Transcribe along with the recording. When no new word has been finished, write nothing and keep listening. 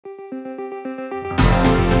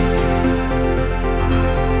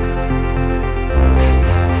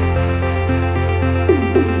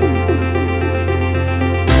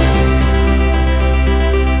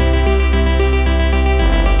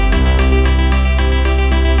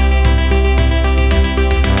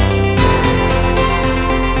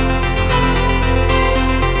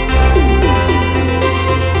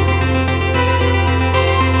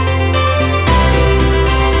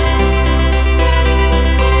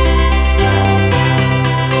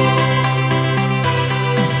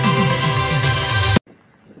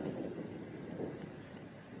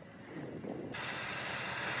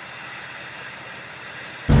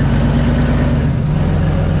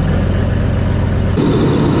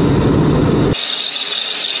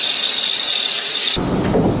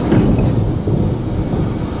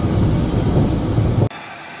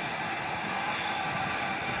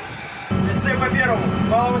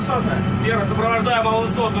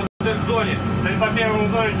зоне. Цель по первому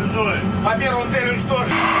зоне чужой. По первому цель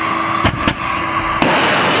уничтожить.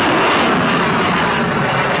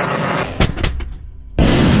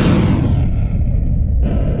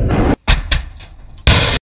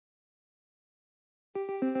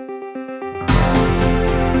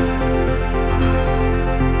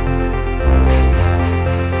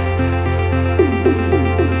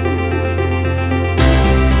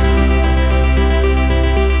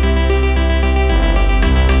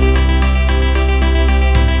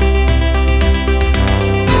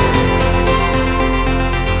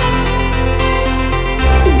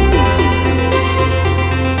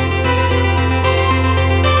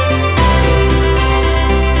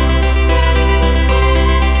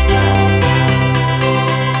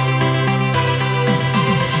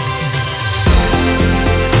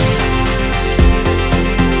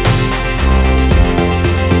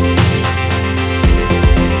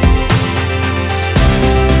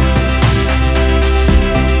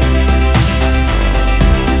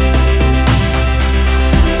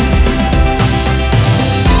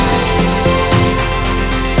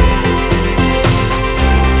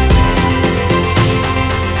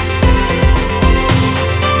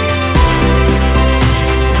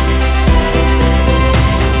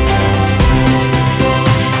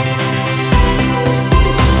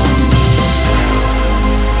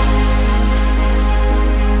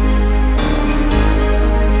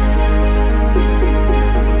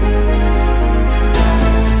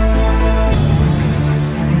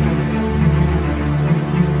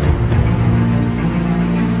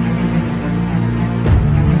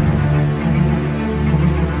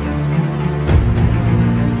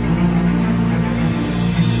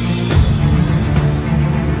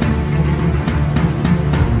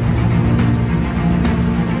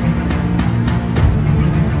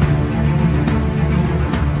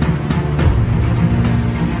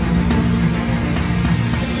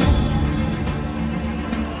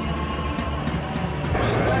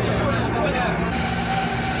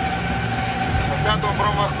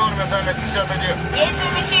 Промах норме, дальность 51. Есть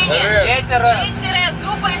совмещение. Есть РС.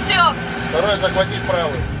 Группа из 3. Второй захватить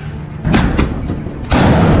правый.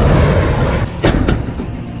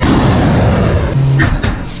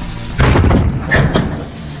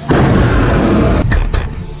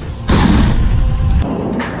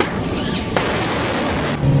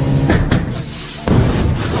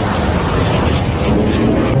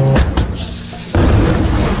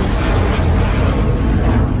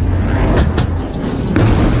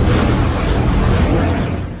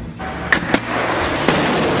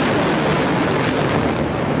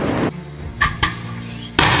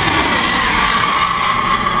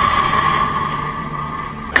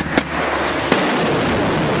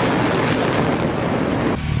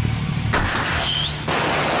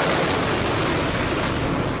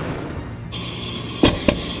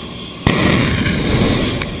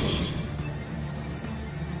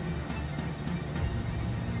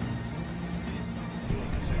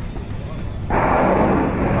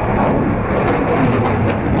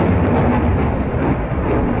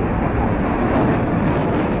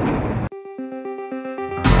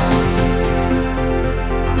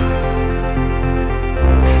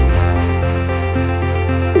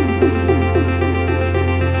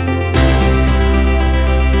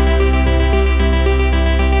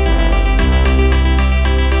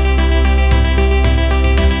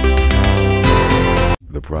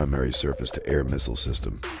 Primary Surface-to-Air Missile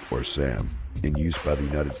System, or SAM, in use by the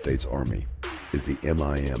United States Army, is the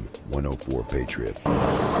MIM-104 Patriot.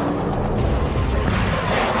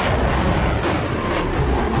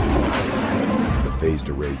 The phased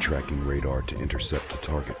array tracking radar to intercept the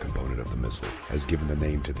target component of the missile has given the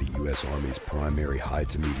name to the U.S. Army's primary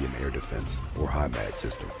high-to-medium air defense, or HIMAD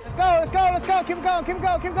system. Let's go, keep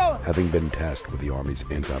going. Having been tasked with the Army's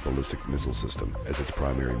anti-ballistic missile system as its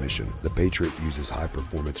primary mission, the Patriot uses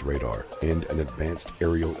high-performance radar and an advanced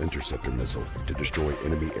aerial interceptor missile to destroy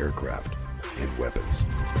enemy aircraft and weapons.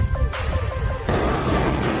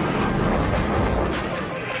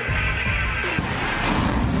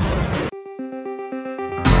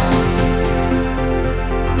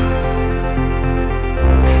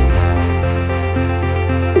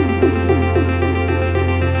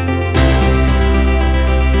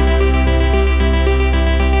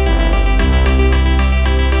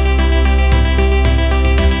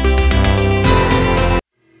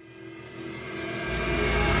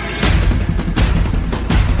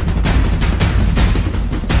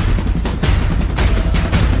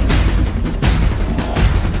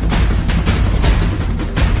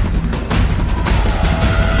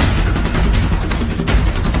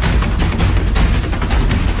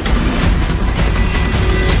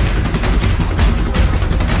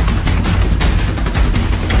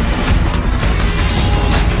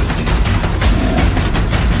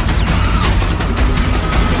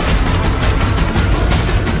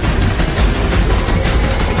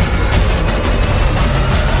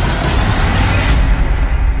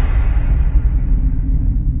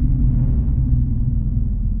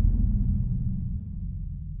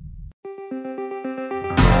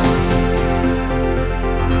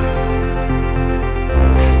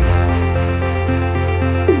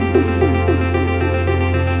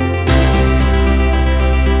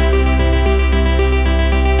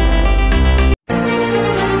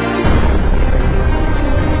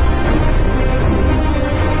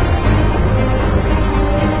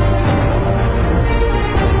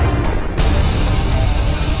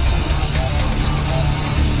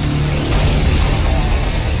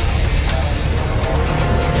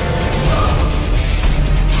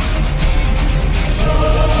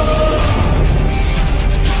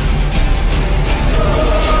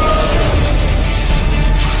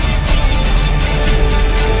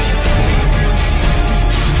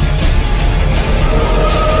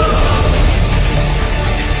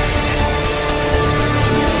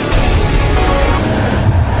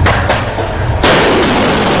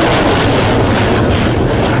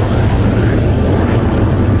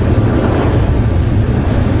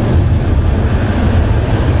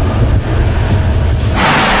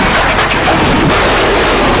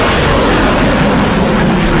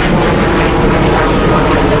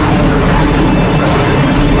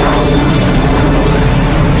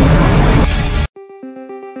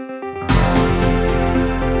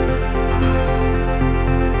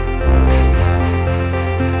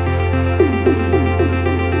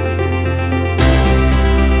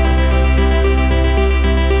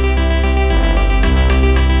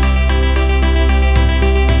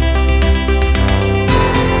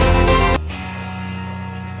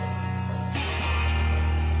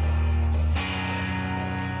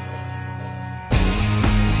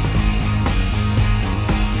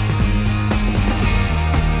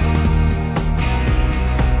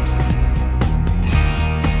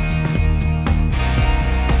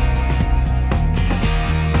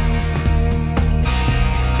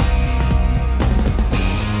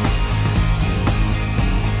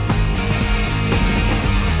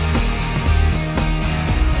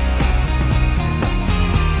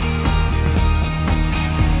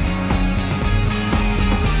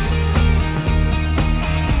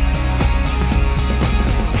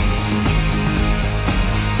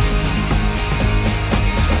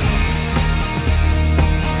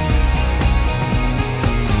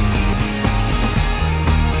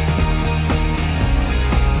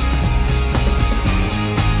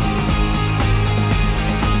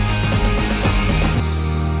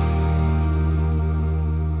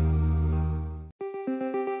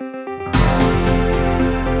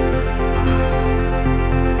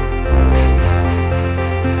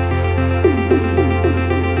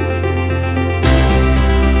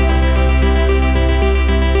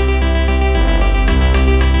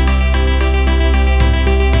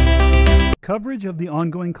 Coverage of the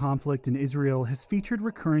ongoing conflict in Israel has featured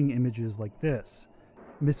recurring images like this: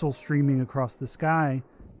 missiles streaming across the sky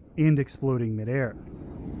and exploding midair.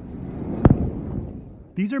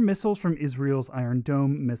 These are missiles from Israel's Iron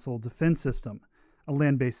Dome missile defense system, a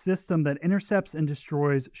land-based system that intercepts and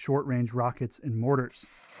destroys short-range rockets and mortars.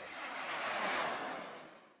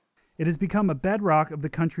 It has become a bedrock of the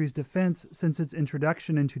country's defense since its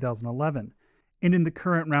introduction in 2011. And in the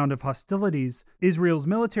current round of hostilities, Israel's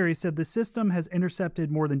military said the system has intercepted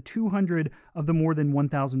more than 200 of the more than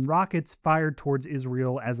 1,000 rockets fired towards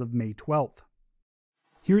Israel as of May 12th.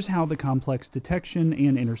 Here's how the complex detection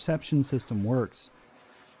and interception system works.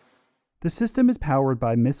 The system is powered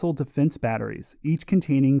by missile defense batteries, each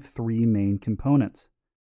containing 3 main components.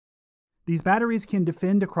 These batteries can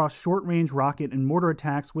defend across short-range rocket and mortar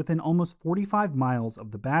attacks within almost 45 miles of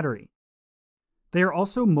the battery. They are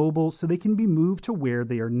also mobile, so they can be moved to where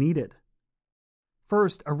they are needed.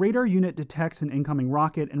 First, a radar unit detects an incoming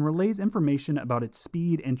rocket and relays information about its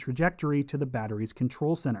speed and trajectory to the battery's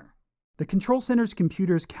control center. The control center's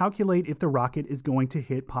computers calculate if the rocket is going to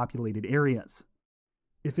hit populated areas.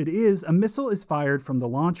 If it is, a missile is fired from the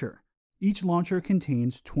launcher. Each launcher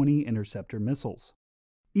contains 20 interceptor missiles.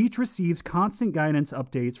 Each receives constant guidance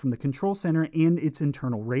updates from the control center and its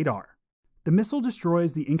internal radar. The missile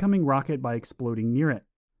destroys the incoming rocket by exploding near it.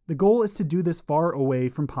 The goal is to do this far away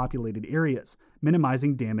from populated areas,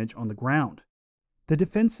 minimizing damage on the ground. The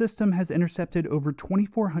defense system has intercepted over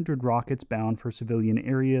 2,400 rockets bound for civilian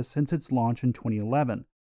areas since its launch in 2011,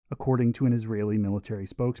 according to an Israeli military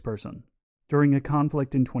spokesperson. During a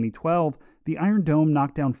conflict in 2012, the Iron Dome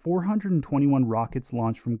knocked down 421 rockets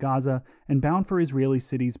launched from Gaza and bound for Israeli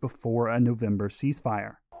cities before a November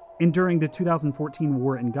ceasefire. And during the 2014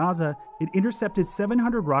 war in Gaza, it intercepted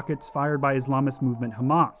 700 rockets fired by Islamist movement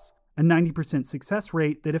Hamas, a 90% success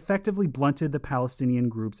rate that effectively blunted the Palestinian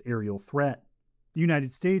group's aerial threat. The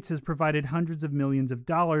United States has provided hundreds of millions of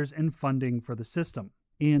dollars in funding for the system,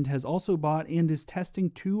 and has also bought and is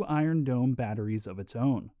testing 2 Iron Dome batteries of its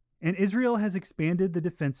own. And Israel has expanded the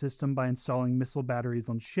defense system by installing missile batteries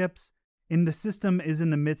on ships, and the system is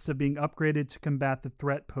in the midst of being upgraded to combat the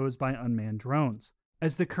threat posed by unmanned drones.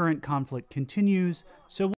 As the current conflict continues,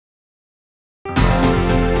 so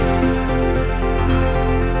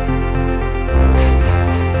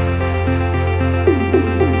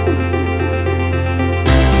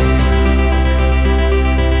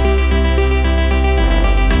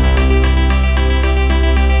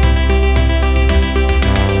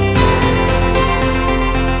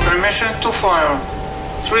Permission to fire.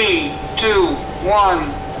 3, 2,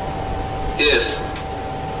 1. Yes.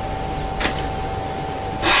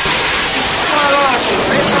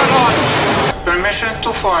 Permission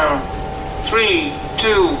to fire. 3,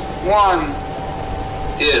 2, 1.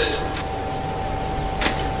 Yes.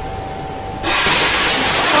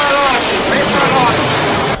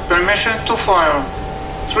 Permission to fire.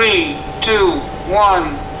 3, 2,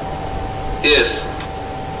 1. Yes.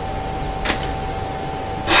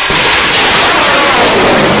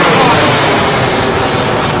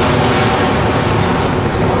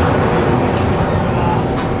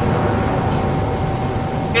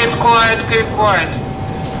 Keep quiet.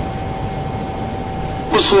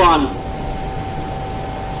 Plus 1.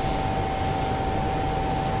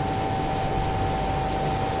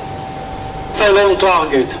 Failure on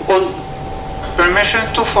target. On.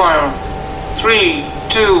 Permission to fire. 3,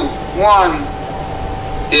 2, 1.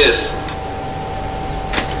 Yes.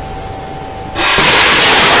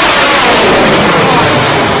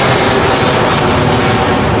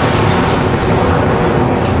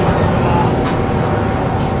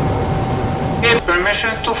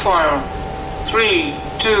 Permission to fire. 3,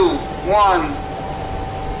 2, 1.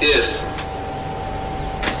 Yes.